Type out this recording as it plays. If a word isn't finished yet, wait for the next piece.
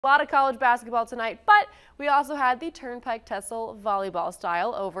A lot of college basketball tonight, but we also had the Turnpike Tussle volleyball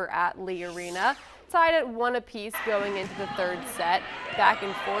style over at Lee Arena. Tied at 1 apiece going into the third set. Back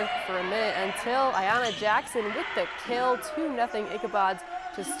and forth for a minute until Ayanna Jackson with the kill. 2-0 Ichabods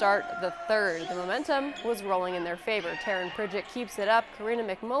to start the third. The momentum was rolling in their favor. Taryn Pridgett keeps it up. Karina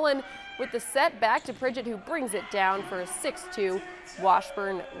McMullen with the set back to Pridgett, who brings it down for a 6-2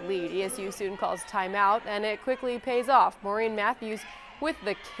 Washburn lead. ESU soon calls timeout, and it quickly pays off. Maureen Matthews with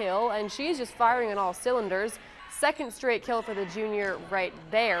the kill, and she's just firing on all cylinders. Second straight kill for the junior right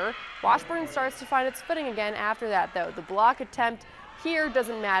there. Washburn starts to find its footing again after that, though. The block attempt here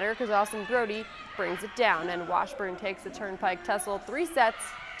doesn't matter because Austin Brody brings it down, and Washburn takes the Turnpike Tussle 3 sets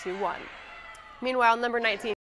to 1. Meanwhile, number 19